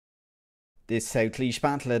This South Laois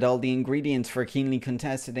battle had all the ingredients for a keenly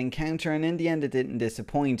contested encounter, and in the end it didn't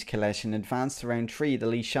disappoint. Killeshin advanced to round 3 of the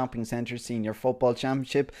Laois Shopping Centre Senior Football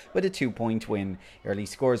Championship with a 2-point win. Early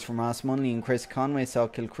scores from Ross Munley and Chris Conway saw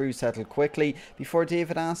Kilcruise settle quickly before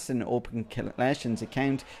David Aston opened Killeshin's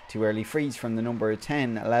account. Two early frees from the number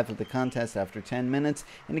 10 levelled the contest after 10 minutes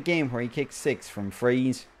in a game where he kicked 6 from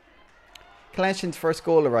frees. Killeshin's first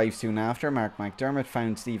goal arrived soon after. Mark McDermott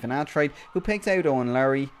found Stephen Attright, who picked out Owen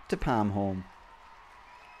Lowry to palm home.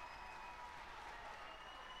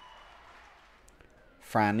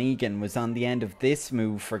 Fran Egan was on the end of this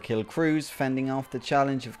move for Kilcruise, fending off the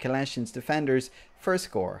challenge of Killeshin's defenders for a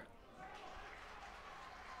score.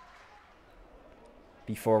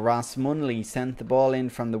 Before Ross Munley sent the ball in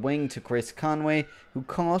from the wing to Chris Conway, who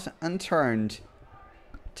caught and turned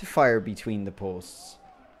to fire between the posts.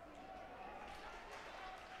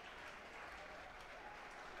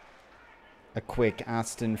 A quick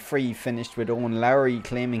Aston free finished with Owen Lowry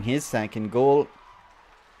claiming his second goal.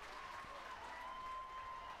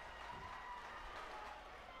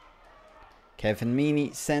 Kevin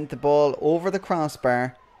Meany sent the ball over the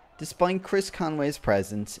crossbar despite Chris Conway's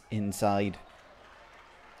presence inside.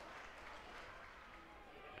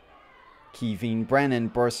 Kevin Brennan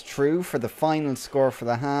burst through for the final score for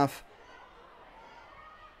the half,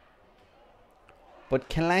 but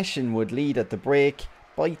Killeshin would lead at the break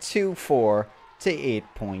by 2-4 to 8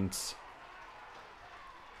 points.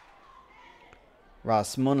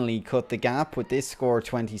 Ross Munley cut the gap with this score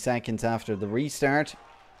 20 seconds after the restart.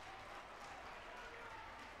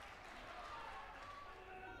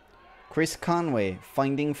 Chris Conway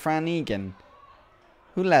finding Fran Egan,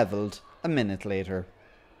 who levelled a minute later.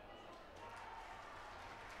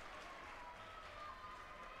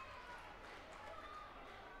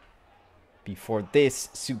 Before this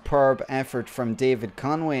superb effort from David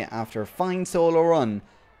Conway after a fine solo run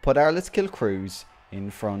put Arles Kilcruise in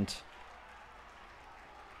front.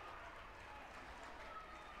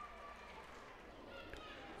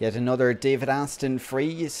 Yet another David Aston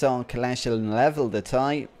free saw Killeshin level the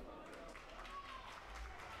tie.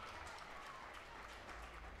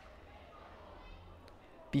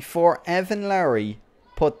 Before Evan Lowry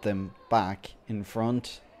put them back in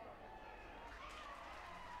front.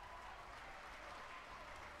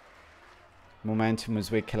 Momentum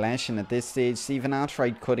was with Killeshin at this stage. Stephen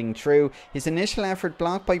Attright cutting through. His initial effort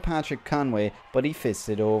blocked by Patrick Conway, but he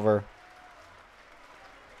fisted over.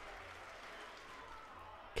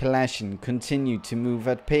 Killeshin continued to move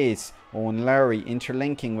at pace. Owen Lowry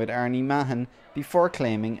interlinking with Arnie Mahan before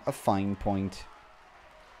claiming a fine point.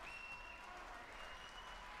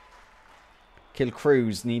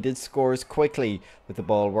 Kilcruise needed scores quickly, with the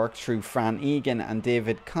ball worked through Fran Egan and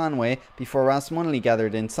David Conway before Ross Munley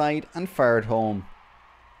gathered inside and fired home.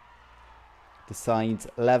 The sides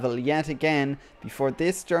level yet again before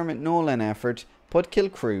this Dermot Nolan effort put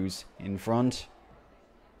Kilcruise in front.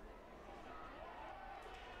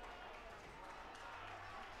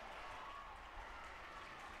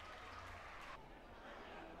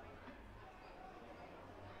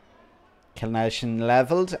 Killeshin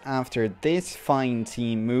levelled after this fine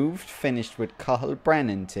team moved, finished with Cathal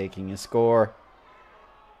Brennan taking a score.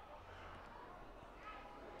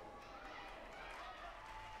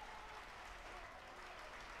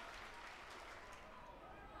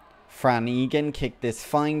 Fran Egan kicked this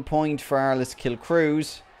fine point for Arles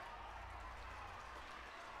Kilcruise.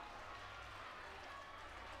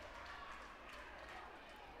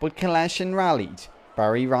 But Killeshin rallied,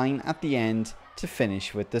 Barry Ryan at the end to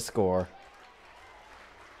finish with the score.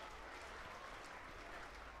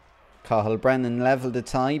 Cathal Brennan levelled the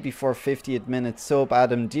tie before 50th minute sub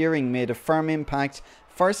Adam Deering made a firm impact,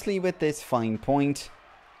 firstly with this fine point.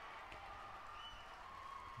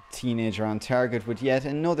 Teenager on target with yet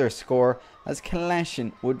another score as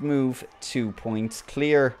Killeshin would move 2 points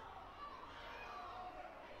clear.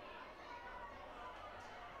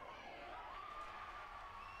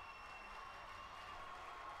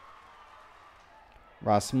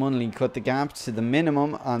 Ross Munley cut the gap to the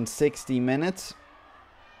minimum on 60 minutes.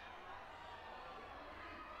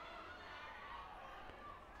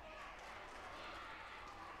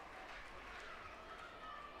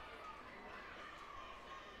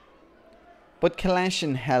 But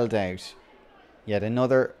Killeshin held out. Yet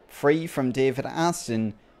another free from David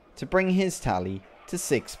Aston to bring his tally to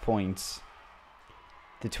 6 points.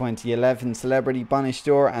 The 2011 Celebrity Bonnish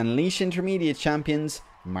Door and Laois Intermediate champions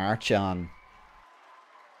march on.